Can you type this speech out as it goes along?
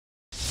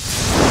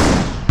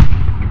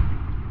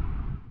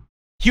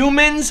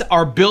Humans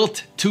are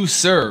built to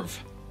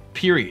serve,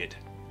 period.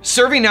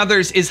 Serving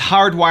others is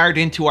hardwired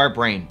into our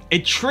brain.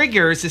 It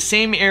triggers the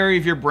same area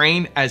of your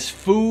brain as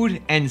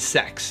food and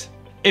sex.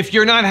 If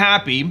you're not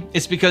happy,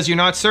 it's because you're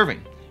not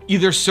serving.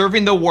 Either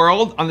serving the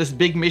world on this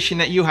big mission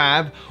that you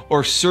have,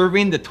 or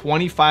serving the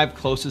 25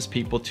 closest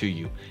people to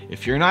you.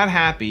 If you're not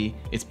happy,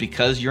 it's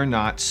because you're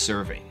not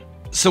serving.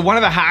 So one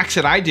of the hacks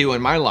that I do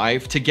in my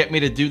life to get me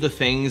to do the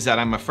things that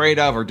I'm afraid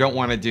of or don't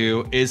want to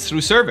do is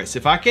through service.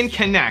 If I can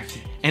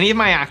connect any of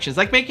my actions,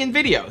 like making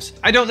videos,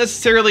 I don't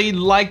necessarily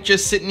like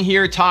just sitting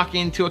here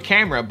talking to a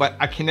camera, but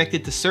I connect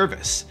it to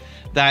service.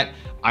 That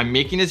I'm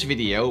making this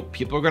video,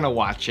 people are gonna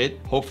watch it,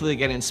 hopefully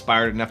get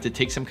inspired enough to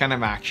take some kind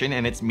of action,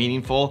 and it's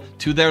meaningful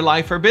to their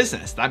life or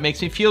business. That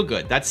makes me feel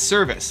good. That's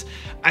service.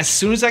 As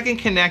soon as I can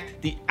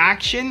connect the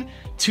action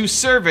to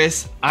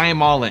service, I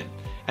am all in.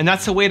 And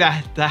that's the way to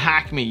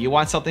hack me. You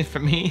want something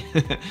from me,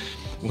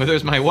 whether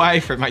it's my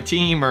wife or my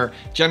team or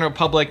general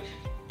public,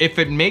 if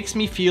it makes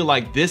me feel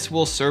like this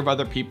will serve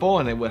other people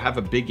and it will have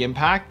a big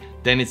impact,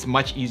 then it's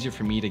much easier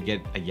for me to get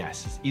a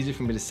yes. It's easier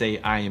for me to say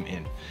I am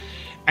in.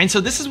 And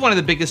so this is one of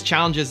the biggest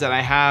challenges that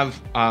I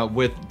have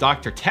with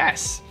Dr.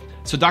 Tess.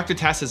 So Dr.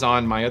 Tess is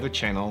on my other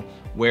channel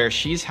where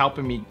she's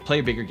helping me play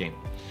a bigger game.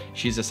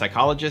 She's a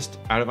psychologist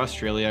out of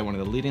Australia, one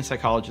of the leading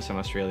psychologists in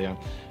Australia,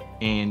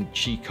 and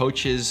she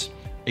coaches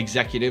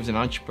executives and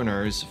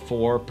entrepreneurs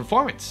for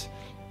performance,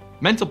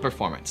 mental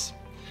performance.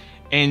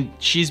 And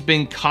she's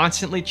been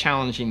constantly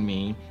challenging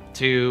me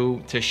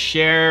to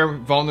share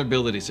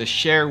vulnerabilities, to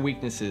share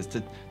weaknesses,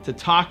 to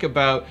talk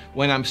about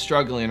when I'm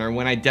struggling or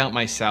when I doubt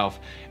myself.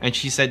 And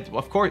she said,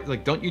 of course,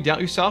 like, don't you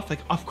doubt yourself? Like,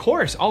 of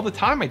course, all the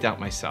time I doubt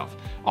myself.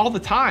 All the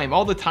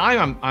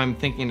time I'm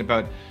thinking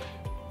about,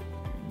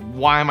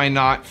 why am I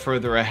not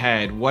further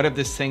ahead? What if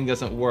this thing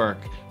doesn't work?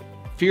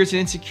 Fears and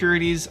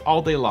insecurities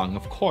all day long,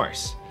 of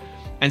course.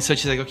 And so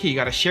she's like, okay, you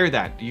gotta share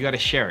that. You gotta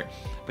share it.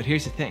 But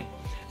here's the thing.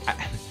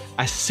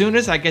 As soon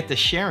as I get to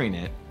sharing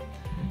it,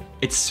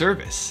 it's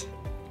service,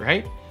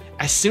 right?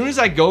 As soon as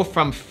I go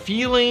from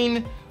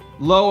feeling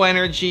low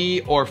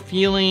energy or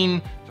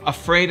feeling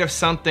afraid of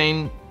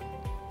something,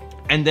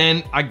 and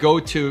then I go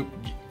to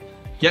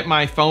get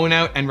my phone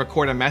out and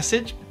record a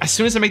message, as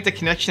soon as I make the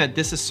connection that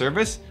this is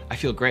service, I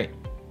feel great.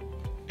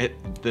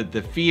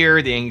 The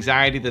fear, the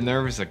anxiety, the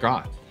nerves are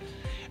gone.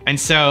 And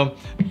so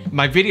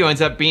my video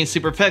ends up being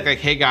super fake, like,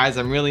 hey guys,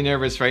 I'm really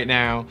nervous right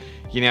now.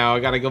 You know, I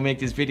gotta go make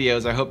these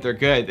videos. I hope they're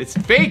good. It's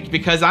fake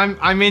because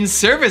I'm in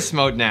service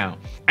mode now.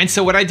 And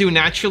so what I do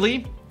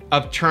naturally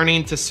of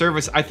turning to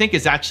service, I think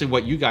is actually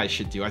what you guys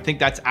should do. I think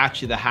that's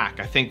actually the hack.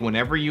 I think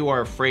whenever you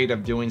are afraid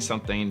of doing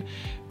something,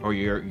 or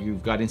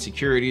you've got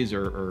insecurities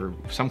or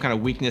some kind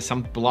of weakness,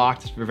 some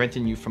block that's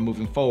preventing you from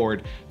moving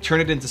forward, turn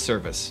it into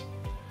service.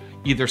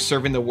 Either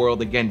serving the world,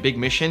 again, big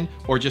mission,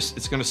 or just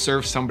it's gonna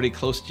serve somebody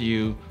close to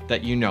you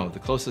that you know, the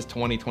closest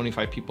 20,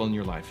 25 people in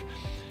your life.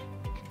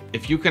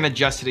 If you can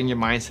adjust it in your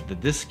mindset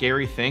that this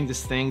scary thing,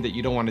 this thing that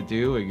you don't wanna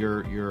do or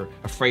you're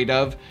afraid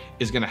of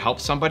is gonna help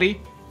somebody,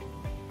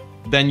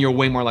 then you're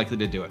way more likely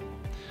to do it.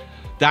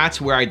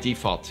 That's where I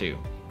default to.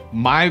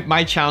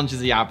 My challenge is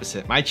the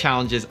opposite. My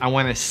challenge is I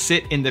wanna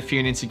sit in the fear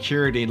and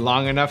insecurity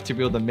long enough to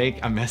be able to make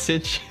a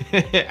message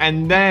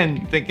and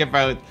then think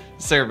about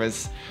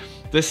service.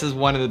 This is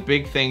one of the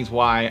big things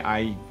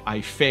why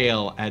I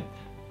fail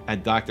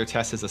at Dr.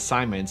 Tess's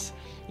assignments,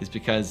 is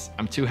because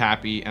I'm too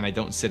happy and I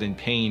don't sit in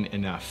pain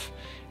enough.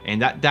 And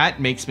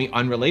that makes me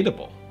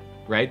unrelatable,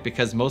 right?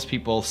 Because most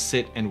people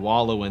sit and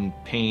wallow in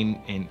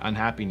pain and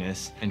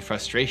unhappiness and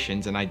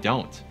frustrations, and I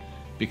don't,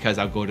 because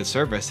I'll go to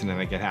service and then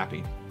I get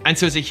happy. And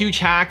so it's a huge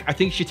hack. I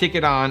think you should take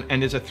it on,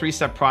 and there's a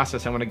 3-step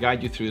process I want to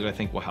guide you through that I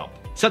think will help.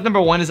 Step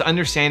number 1 is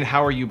understand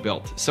how are you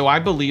built. So I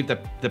believe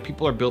that the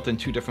people are built in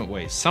 2 different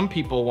ways. Some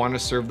people want to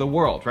serve the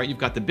world, right? You've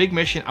got the big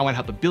mission. I want to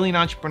help 1 billion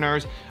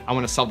entrepreneurs. I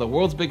want to solve the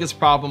world's biggest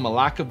problem, a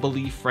lack of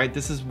belief, right?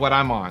 This is what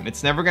I'm on.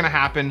 It's never going to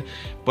happen,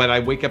 but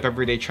I wake up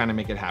every day trying to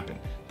make it happen.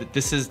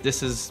 This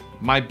is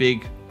my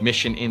big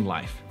mission in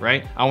life,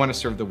 right? I want to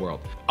serve the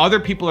world. Other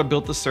people are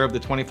built to serve the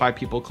 25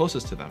 people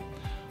closest to them.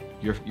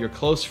 Your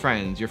close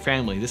friends, your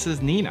family. This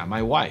is Nina,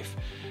 my wife.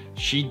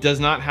 She does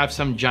not have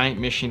some giant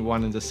mission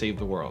wanting to save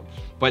the world,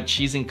 but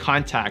she's in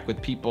contact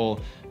with people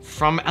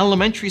from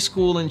elementary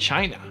school in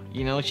China.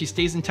 You know, she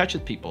stays in touch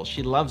with people.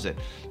 She loves it.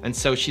 And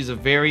so she's a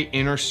very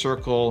inner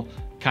circle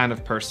kind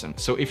of person.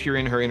 So if you're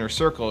in her inner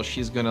circle,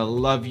 she's gonna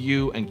love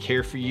you and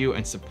care for you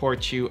and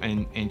support you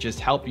and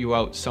just help you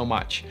out so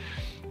much.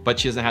 But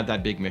she doesn't have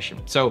that big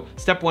mission. So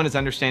step 1 is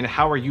understand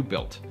how are you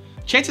built.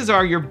 Chances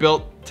are you're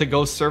built to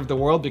go serve the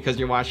world because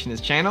you're watching this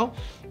channel.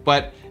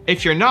 But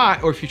if you're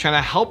not, or if you're trying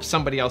to help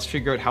somebody else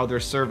figure out how they're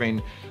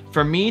serving,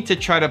 for me to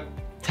try to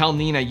tell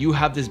Nina, you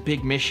have this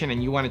big mission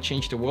and you want to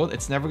change the world,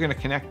 it's never going to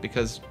connect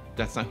because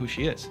that's not who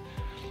she is.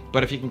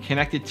 But if you can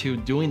connect it to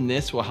doing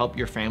this will help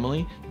your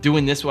family,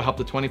 doing this will help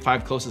the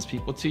 25 closest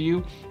people to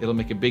you, it'll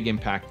make a big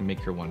impact and make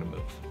her want to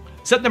move.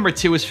 Step number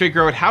 2 is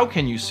figure out how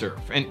can you serve.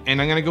 And I'm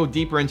going to go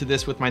deeper into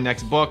this with my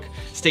next book.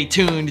 Stay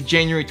tuned,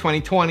 January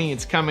 2020,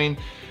 it's coming.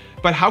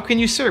 But how can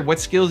you serve? What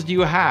skills do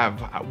you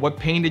have? What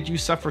pain did you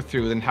suffer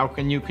through? Then how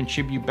can you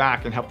contribute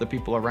back and help the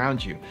people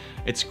around you?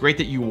 It's great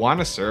that you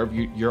want to serve.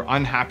 You're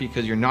unhappy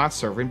because you're not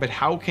serving, but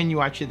how can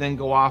you actually then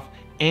go off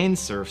and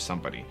serve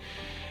somebody?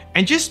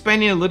 And just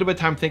spending a little bit of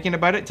time thinking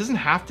about it doesn't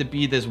have to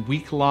be this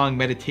week-long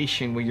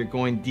meditation where you're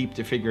going deep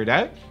to figure it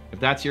out. If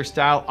that's your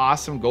style,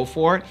 awesome, go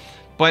for it.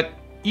 But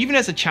even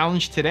as a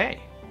challenge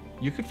today,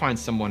 you could find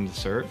someone to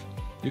serve.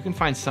 You can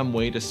find some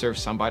way to serve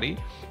somebody,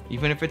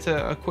 even if it's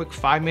a quick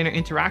 5-minute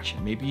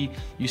interaction. Maybe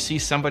you see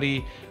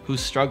somebody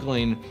who's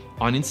struggling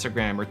on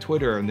Instagram or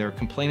Twitter and they're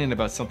complaining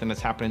about something that's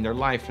happened in their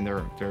life and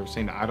they're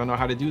saying, I don't know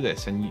how to do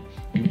this. And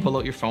you pull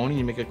out your phone and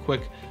you make a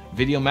quick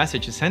video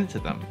message and send it to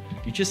them.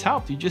 You just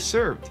helped, you just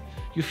served.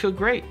 You feel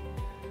great.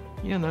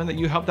 You know that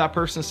you helped that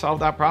person solve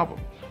that problem.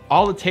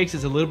 All it takes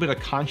is a little bit of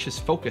conscious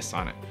focus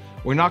on it.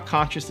 We're not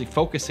consciously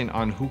focusing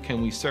on who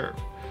can we serve.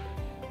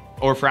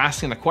 Or if we're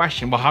asking a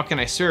question, well, how can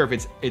I serve?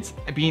 It's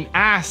being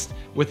asked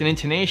with an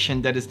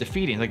intonation that is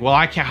defeating. Like, well,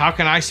 how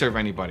can I serve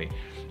anybody?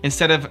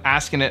 Instead of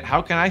asking it,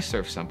 how can I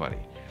serve somebody?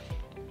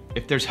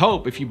 If there's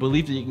hope, if you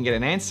believe that you can get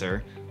an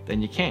answer, then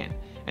you can.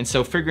 And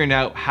so figuring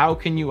out how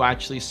can you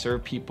actually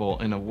serve people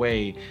in a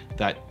way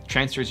that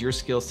transfers your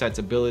skill sets,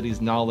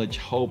 abilities, knowledge,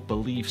 hope,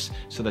 beliefs,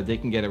 so that they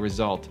can get a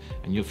result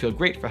and you'll feel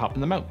great for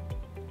helping them out.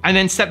 And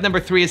then step number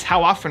 3 is,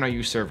 how often are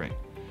you serving?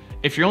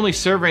 If you're only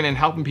serving and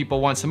helping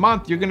people once a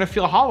month, you're gonna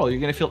feel hollow, you're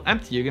gonna feel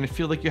empty, you're gonna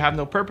feel like you have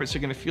no purpose,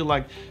 you're gonna feel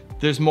like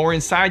there's more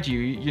inside you,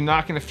 you're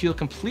not gonna feel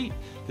complete.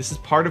 This is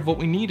part of what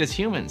we need as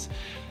humans.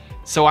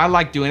 So I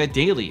like doing it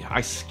daily. I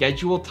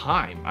schedule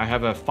time. I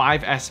have a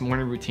 5S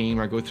morning routine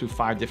where I go through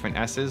 5 different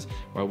S's,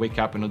 where I wake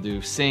up and I'll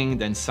do sing,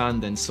 then sun,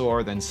 then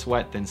soar, then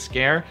sweat, then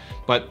scare.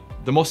 But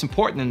the most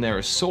important in there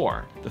is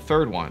soar, the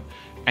 3rd one.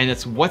 And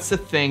it's what's the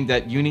thing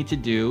that you need to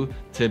do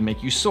to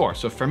make you soar.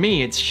 So for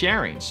me, it's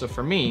sharing. So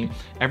for me,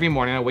 every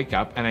morning I wake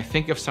up and I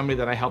think of somebody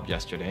that I helped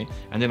yesterday,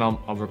 and then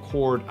I'll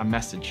record a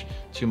message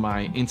to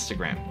my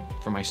Instagram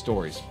for my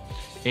stories.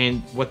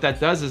 And what that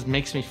does is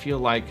makes me feel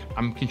like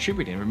I'm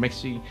contributing. It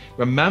makes me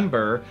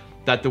remember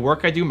that the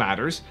work I do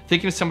matters.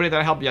 Thinking of somebody that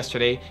I helped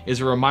yesterday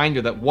is a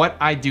reminder that what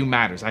I do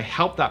matters. I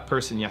helped that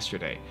person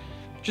yesterday.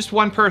 Just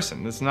one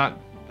person. It's not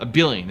a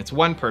billion, it's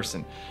one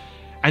person.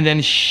 And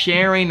then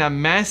sharing a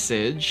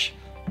message,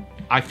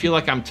 I feel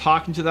like I'm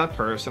talking to that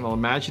person. I'll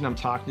imagine I'm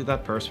talking to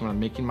that person when I'm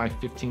making my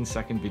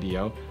 15-second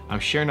video.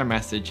 I'm sharing a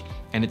message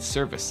and it's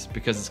service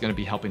because it's gonna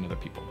be helping other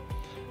people.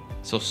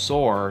 So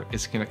soar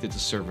is connected to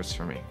service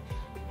for me.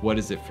 What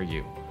is it for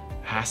you?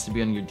 It has to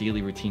be on your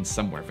daily routine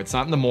somewhere. If it's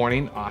not in the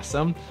morning,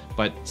 awesome,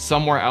 but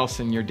somewhere else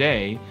in your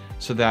day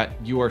so that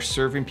you are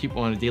serving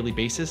people on a daily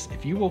basis.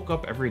 If you woke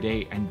up every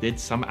day and did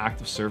some act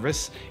of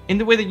service in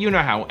the way that you know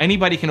how,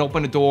 anybody can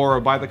open a door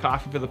or buy the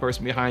coffee for the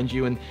person behind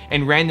you,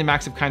 and random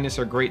acts of kindness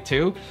are great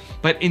too,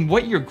 but in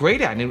what you're great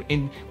at,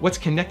 in what's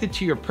connected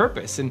to your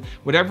purpose, and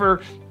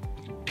whatever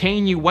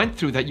pain you went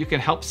through that you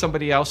can help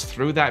somebody else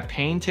through that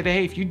pain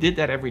today, if you did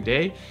that every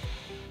day,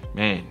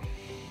 man,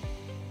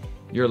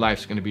 your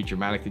life's gonna be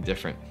dramatically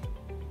different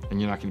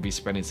and you're not gonna be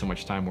spending so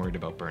much time worried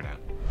about burnout.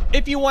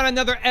 If you want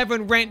another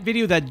Evan rant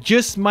video that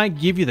just might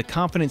give you the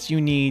confidence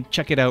you need,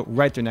 check it out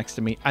right there next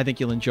to me. I think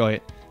you'll enjoy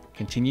it.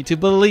 Continue to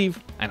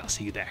believe, and I'll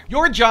see you there.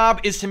 Your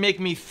job is to make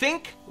me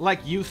think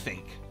like you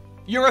think.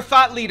 You're a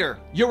thought leader.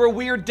 You're a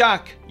weird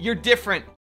duck. You're different.